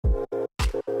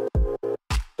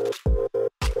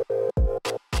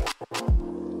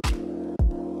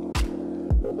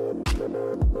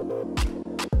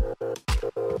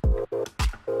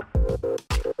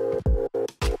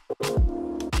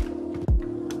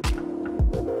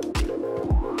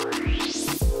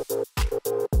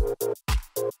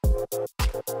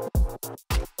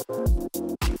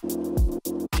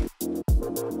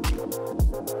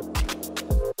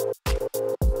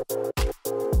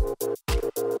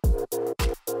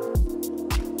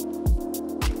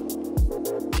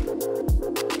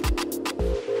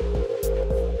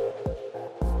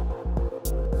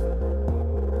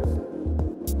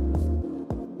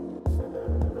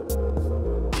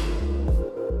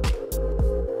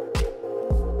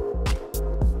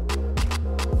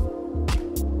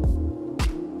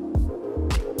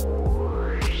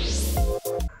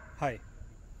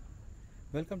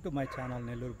Welcome to my channel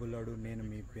Nellore బుల్లాడు. నేను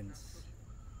మీ prince.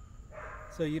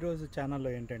 So ఈరోజు ఛానల్లో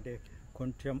ఏంటంటే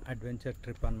కొంచెం అడ్వెంచర్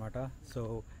ట్రిప్ అనమాట. So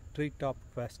tree top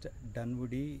quest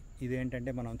డన్వుడి.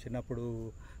 ఇదేంటంటే మనం చిన్నప్పుడు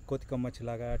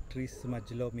కోతికొమ్మచ్చిలాగా ట్రీస్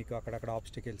మధ్యలో మీకు అక్కడక్కడ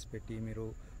ఆబ్స్టికల్స్ పెట్టి మీరు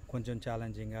కొంచెం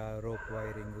ఛాలెంజింగ్గా రోప్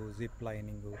వైరింగు, జిప్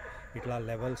లైనింగు ఇట్లా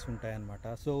లెవెల్స్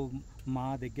ఉంటాయన్నమాట. సో మా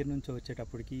దగ్గర నుంచి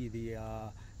వచ్చేటప్పటికి ఇది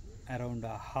around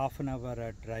half an hour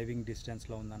driving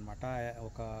డిస్టెన్స్లో ఉందన్నమాట.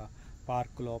 ఒక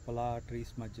పార్క్ లోపల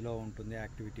ట్రీస్ మధ్యలో ఉంటుంది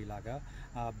యాక్టివిటీ లాగా.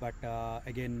 బట్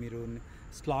అగైన్ మీరు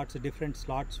డిఫరెంట్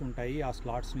స్లాట్స్ ఉంటాయి. ఆ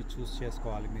స్లాట్స్ని చూస్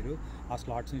చేసుకోవాలి. మీరు ఆ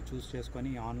స్లాట్స్ని చూస్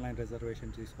చేసుకొని ఆన్లైన్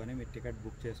రిజర్వేషన్ తీసుకొని మీరు టికెట్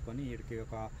బుక్ చేసుకొని వీడికి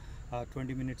ఒక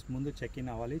 20 minutes ముందు చెక్ ఇన్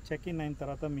అవ్వాలి. చెక్ ఇన్ అయిన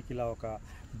తర్వాత మీకు ఇలా ఒక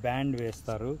బ్యాండ్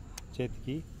వేస్తారు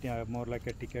చేతికి, మోర్ లైక్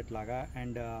టికెట్ లాగా.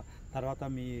 అండ్ తర్వాత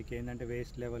మీకు ఏంటంటే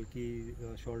వేస్ట్ లెవెల్కి,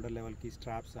 షోల్డర్ లెవెల్కి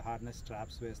హార్నెస్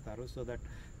స్ట్రాప్స్ వేస్తారు. సో దట్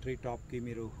ట్రీ టాప్కి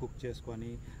మీరు హుక్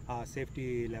చేసుకొని సేఫ్టీ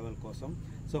లెవెల్ కోసం.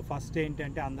 సో ఫస్ట్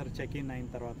ఏంటంటే అందరు చెక్ ఇన్ అయిన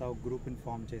తర్వాత ఒక గ్రూప్ని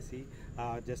ఫామ్ చేసి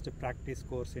జస్ట్ ప్రాక్టీస్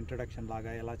కోర్స్ ఇంట్రడక్షన్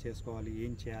లాగా ఎలా చేసుకోవాలి,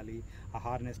 ఏం చేయాలి, ఆ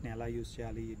హార్నెస్ని ఎలా యూజ్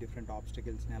చేయాలి, డిఫరెంట్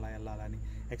ఆబ్స్టికల్స్ని ఎలా వెళ్ళాలని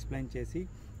ఎక్స్ప్లెయిన్ చేసి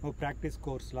ఒక ప్రాక్టీస్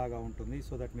కోర్స్ లాగా ఉంటుంది.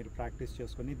 సో దట్ మీరు ప్రాక్టీస్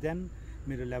చేసుకొని దెన్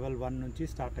మీరు లెవెల్ 1 నుంచి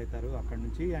స్టార్ట్ అవుతారు అక్కడ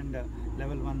నుంచి. అండ్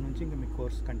లెవెల్ 1 నుంచి ఇంకా మీ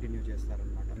కోర్స్ కంటిన్యూ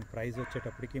చేస్తారనమాట. ప్రైస్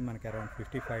వచ్చేటప్పటికి మనకి అరౌండ్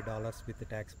 $55 విత్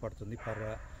ట్యాక్స్ పడుతుంది పర్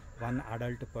 1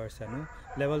 adult పర్సన్.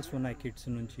 లెవెల్స్ ఉన్నాయి, కిడ్స్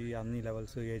నుంచి అన్ని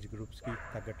లెవెల్స్ ఏజ్ గ్రూప్స్కి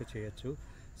తగ్గట్టు చేయొచ్చు.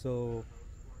 So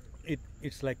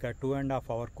it's like 2.5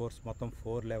 hour course. మొత్తం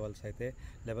 4 లెవెల్స్ అయితే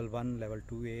level 1, level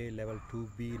 2A, level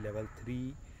 2B, level 3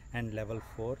 and level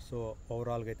 4. So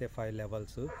ఓవరాల్గా అయితే 5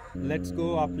 లెవెల్స్. Let's go.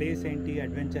 ఆ ప్లేస్ ఏంటి,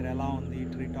 అడ్వెంచర్ ఎలా ఉంది,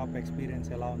 ట్రీ టాప్ ఎక్స్పీరియన్స్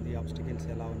ఎలా ఉంది, ఆబ్స్టికల్స్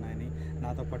ఎలా ఉన్నాయని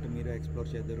నాతో పాటు మీరు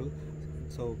explore చేద్దరు.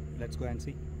 So let's go and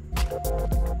see.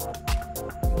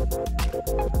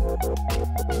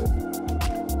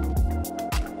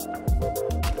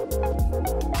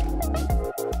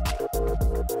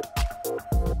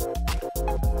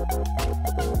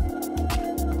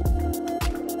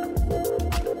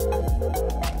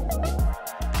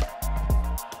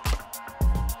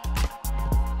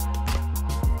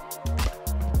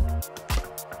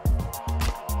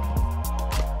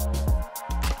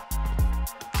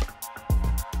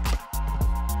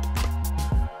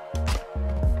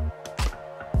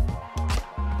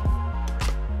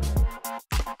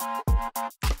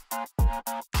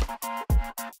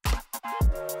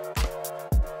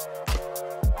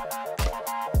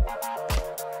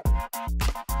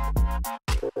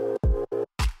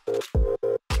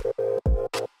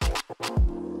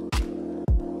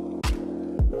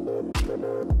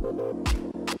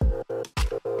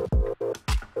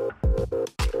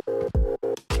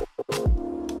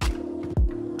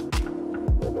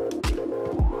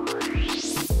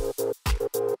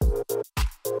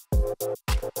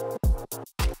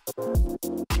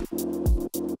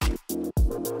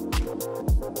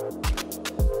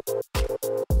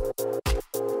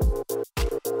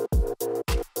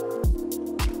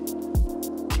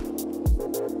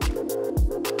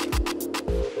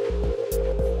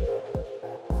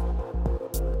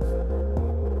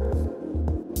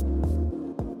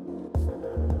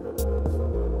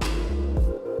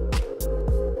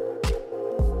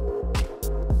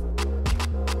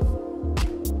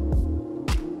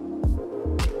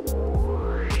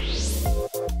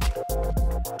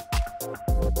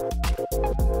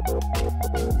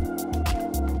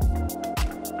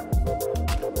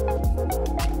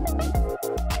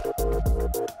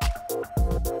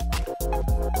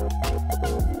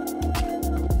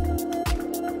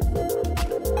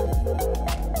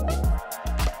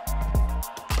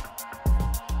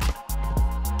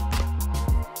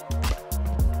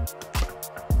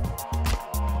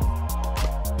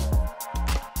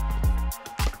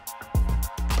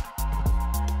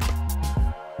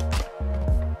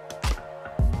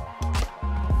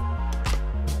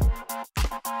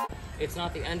 It's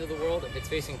not the end of the world if it's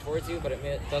facing towards you, but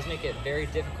it does make it very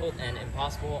difficult and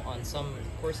impossible on some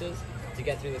courses to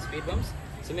get through the speed bumps.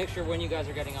 So make sure when you guys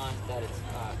are getting on that it's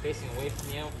facing away from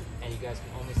you and you guys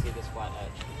can only see this flat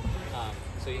edge.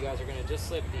 So you guys are going to just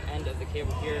slip the end of the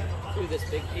cable here through this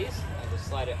big piece and just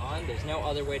slide it on. There's no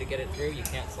other way to get it through. You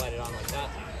can't slide it on like that.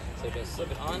 So just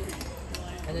slip it on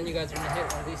and then you guys are going to hit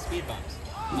one of these speed bumps.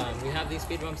 We have these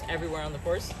speed bumps everywhere on the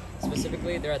course.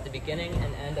 Specifically, they're at the beginning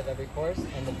and end of every course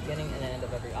and the beginning and end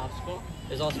of every obstacle.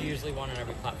 There's also usually one on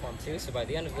every platform too. So by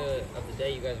the end of the day,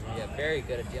 you guys are going to get very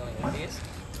good at dealing with these.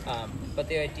 But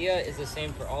the idea is the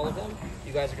same for all of them.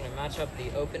 You guys are going to match up the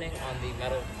opening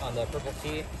on the purple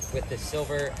tee with the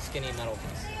silver skinny metal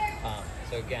piece.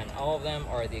 So again, all of them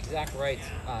are the exact right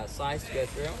size to go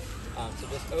through. So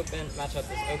just match up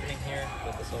this opening here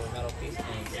with this little metal piece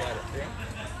and slide it through.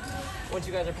 Once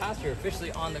you guys are past, you're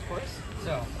officially on the course.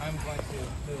 So I'm going to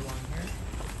move along here.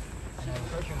 And I'm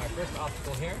approaching my first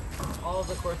obstacle here. All of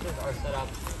the courses are set up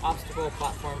obstacle,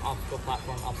 platform, obstacle,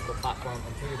 platform, obstacle, platform,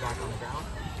 until you're back on the ground.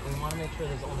 And we want to make sure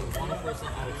there's only one person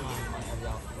at a time on every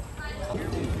obstacle. So you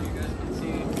guys can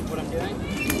see what I'm doing.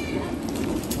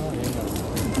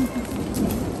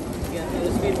 Again, so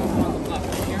the speed bump on the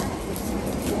platform here.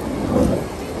 You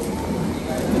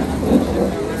guys are going to have to shift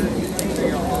over, make sure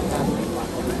you're all past the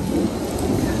platform.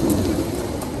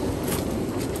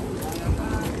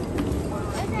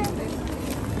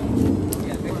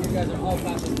 Yeah, make sure you guys are all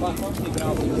past this platform so you can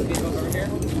all do the speed bump over here.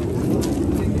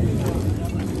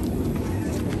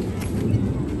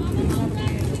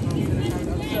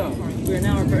 So, we are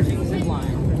now approaching the zip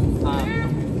line.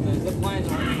 The zip lines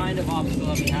are a kind of obstacle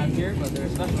that we have here, but they're a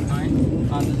special kind.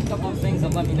 There's a couple of things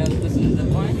that let me know that this is a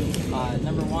zip line.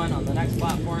 Number one, on the next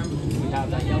platform, we have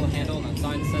that yellow handle and that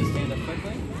sign that says stand up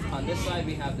quickly. On this side,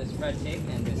 we have this red tape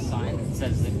and this sign that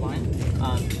says zip line.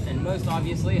 And most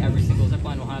obviously, every single zip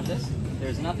line will have this.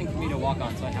 There's nothing for me to walk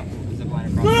on, so I have to move the zip line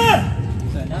across.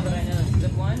 So now that I know it's a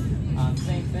zip line,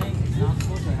 same thing, it's an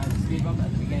obstacle, so it has a speed bump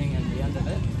at the beginning and the end of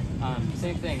it.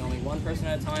 Same thing, only one person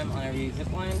at a time on every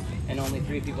zip line, and only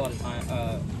 3 people at a time,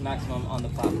 maximum on the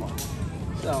platform.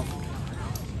 So,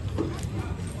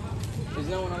 there's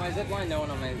no one on my zip line, no one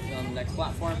on the next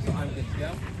platform, so I'm good to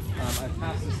go. I've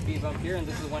passed the speed bump here, and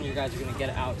this is when you guys are going to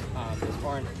get out this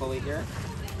orange pulley here.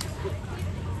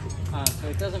 So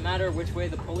it doesn't matter which way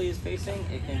the pulley is facing.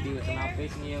 It can be with the mouth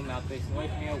facing you, mouth facing away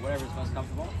from you, whatever is most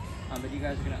comfortable. But you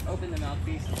guys are going to open the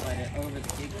mouthpiece and slide it over the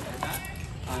cable like that.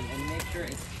 And make sure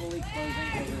it's fully closing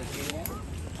over the cable.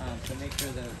 So make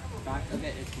sure the back of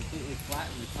it is completely flat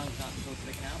and the tongue's not still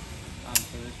sticking out.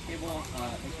 So the cable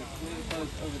is completely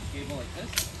closed over the cable like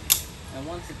this. And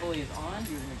once the pulley is on,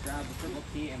 you're going to grab the triple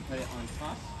T and put it on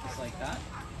top, just like that.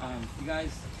 You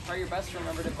guys try your best to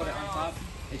remember to put it on top.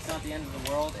 It's not the end of the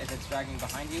world if it's dragging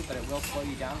behind you, but it will slow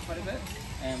you down quite a bit.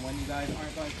 And when you guys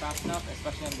aren't going fast enough,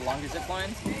 especially on the longer zip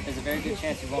lines, there's a very good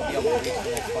chance you won't be able to reach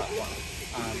the next platform.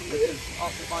 Which is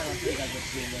also fine once you guys are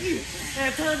doing those cases.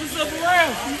 Hey, turn yourself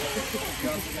around!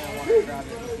 You're also going to want to grab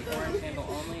it with the orange handle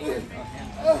only and the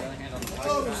other hand on the black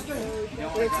strap. You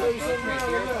don't want to grab both right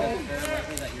here because it's very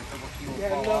likely that your purple key will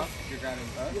fall off if you're grabbing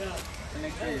both. So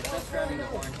make sure you're just grabbing the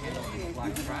orange handle and the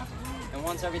black strap. And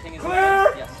once everything is in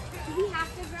place, yes. Do we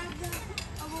have to grab the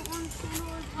orange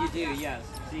handle? You do, yes.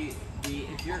 See,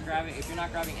 if you're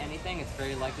not grabbing anything, it's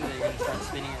very likely that you're going to start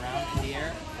spinning around in the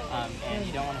air, and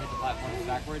you don't want to hit the platforms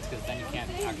backwards because then you can't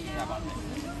actually grab onto it.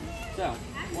 So,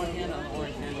 one hand on the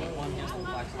orange handle, one hand on the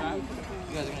black strap. You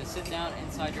guys are going to sit down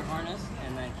inside your harness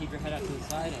and then keep your head up to the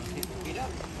side and keep your feet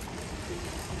up.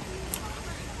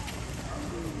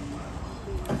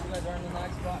 Once you guys are on the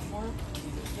next platform,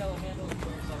 use the yellow handle to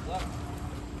pull yourself up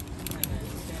and then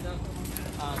stand up.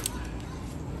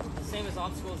 Same as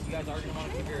obstacles, you guys are going to want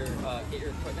to keep your get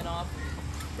your equipment off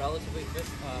relatively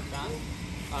fast.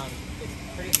 It's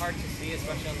pretty hard to see,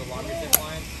 especially on the longer zip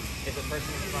lines, if the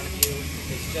person in front of you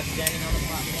is just standing on the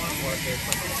platform or if there's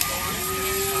something still on it.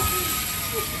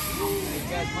 You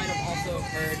guys might have also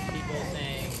heard people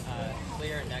saying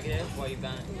clear and negative while you've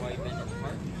been in the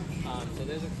park. So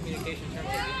those are communication terms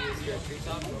that we use here at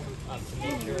Treetop to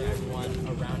make sure everyone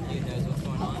around you knows what's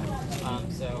going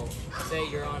on. So say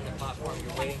you're on the platform,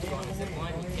 you're waiting to go on the zip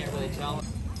line, you can't really tell.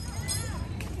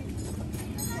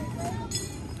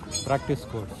 Practice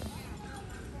course.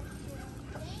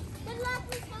 Good luck,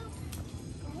 let's go.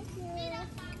 Thank you.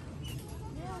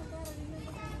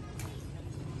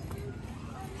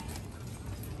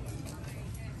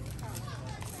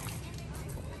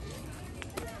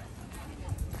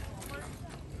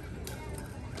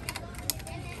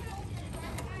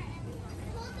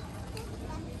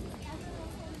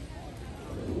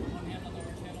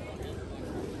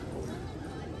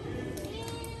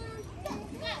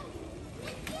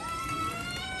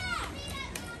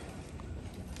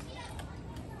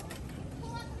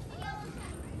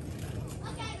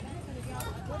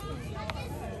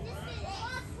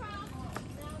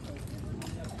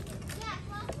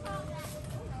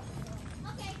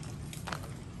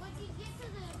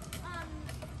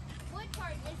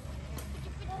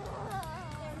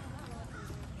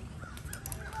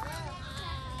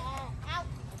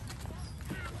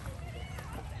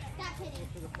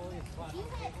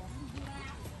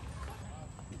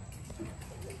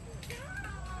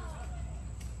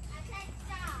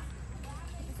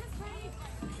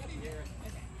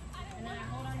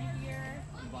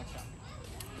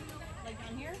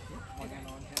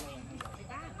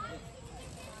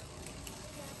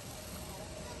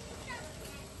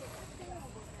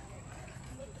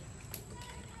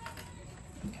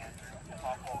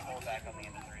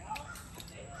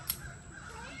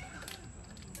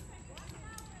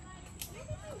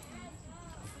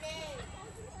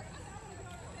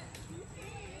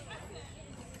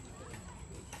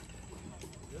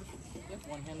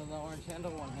 One handle the orange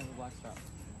handle, one handle black strap.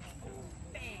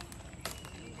 Bang.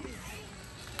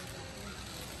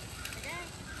 Okay.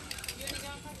 You want to go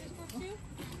on practice course too?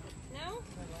 No?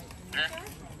 Sure?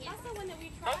 That's the one that we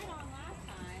tried on last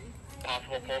time.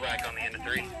 Possible pullback on the end of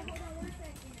 3.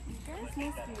 There's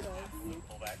mosquitoes.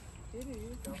 Pullback. It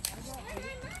is.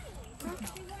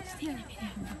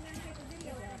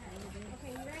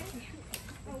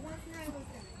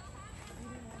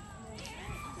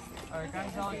 Alright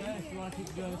guys, all good. If you want to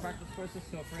keep doing the practice courses,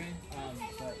 feel free.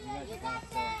 But you guys are going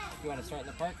to, if you want to start in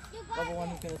the park, level 1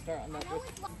 is going to start on that first.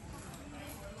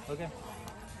 Okay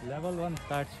level 1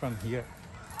 starts from here.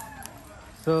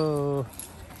 So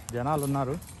జనాలు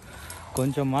ఉన్నారు,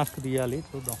 కొంచెం mask తీయాలి,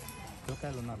 చూద్దాం.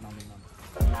 పిల్లకాయలు ఉన్నారు నా మీద.